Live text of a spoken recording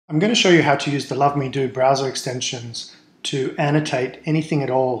I'm going to show you how to use the loveme.do browser extensions to annotate anything at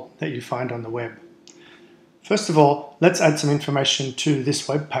all that you find on the web. First of all, let's add some information to this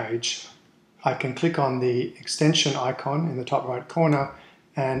web page. I can click on the extension icon in the top right corner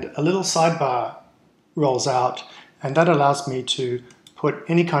and a little sidebar rolls out, and that allows me to put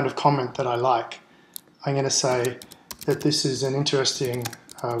any kind of comment that I like. I'm going to say that this is an interesting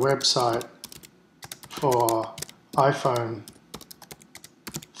website for iPhone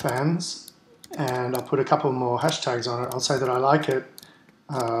fans, and I'll put a couple more hashtags on it. I'll say that I like it,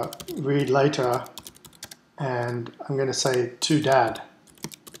 read later, and I'm going to say to Dad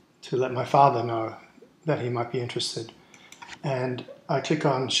to let my father know that he might be interested. And I click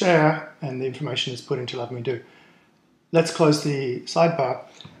on share and the information is put into loveme.do. Let's close the sidebar.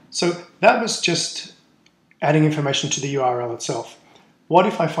 So that was just adding information to the URL itself. What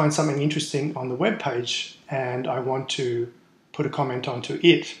if I find something interesting on the web page and I want to put a comment onto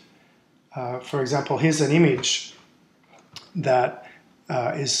it? For example, here's an image that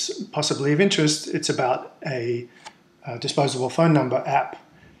is possibly of interest. It's about a disposable phone number app.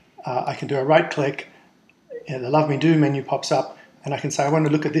 I can do a right click, and the loveme.do menu pops up, and I can say I want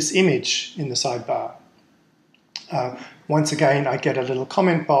to look at this image in the sidebar. Once again, I get a little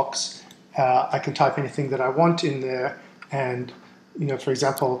comment box. I can type anything that I want in there, and for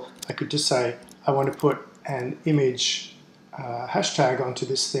example, I could just say I want to put an image hashtag onto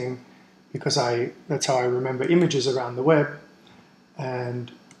this thing because that's how I remember images around the web,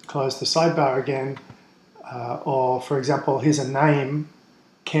 and close the sidebar again. Or for example, here's a name,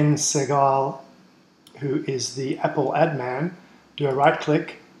 Ken Segal, who is the Apple ad man. Do a right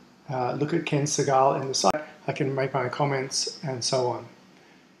click, look at Ken Segal in the site. I can make my comments and so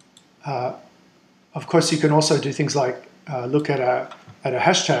on. Of course, you can also do things like look at a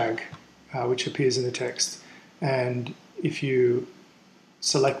hashtag which appears in the text, and if you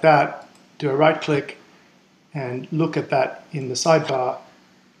select that, do a right click and look at that in the sidebar,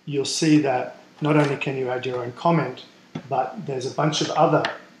 you'll see that not only can you add your own comment, but there's a bunch of other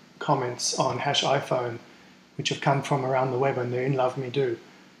comments on #iPhone which have come from around the web, and they're in loveme.do.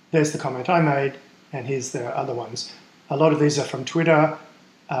 There's the comment I made, and here's the other ones. A lot of these are from Twitter,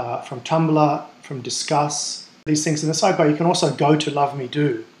 from Tumblr, from Discuss. These things in the sidebar. You can also go to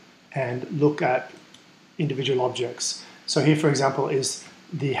loveme.do and look at individual objects. So here, for example, is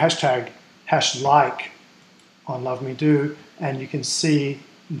the hashtag #like on loveme.do, and you can see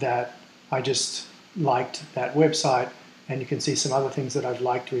that I just liked that website, and you can see some other things that I've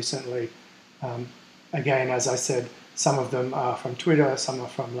liked recently. Again, as I said, some of them are from Twitter, some are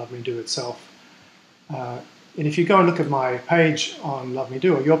from loveme.do itself. And if you go and look at my page on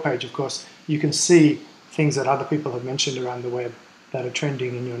loveme.do, or your page, of course, you can see things that other people have mentioned around the web that are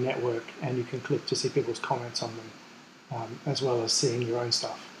trending in your network, and you can click to see people's comments on them, as well as seeing your own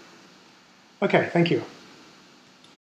stuff. Okay, thank you.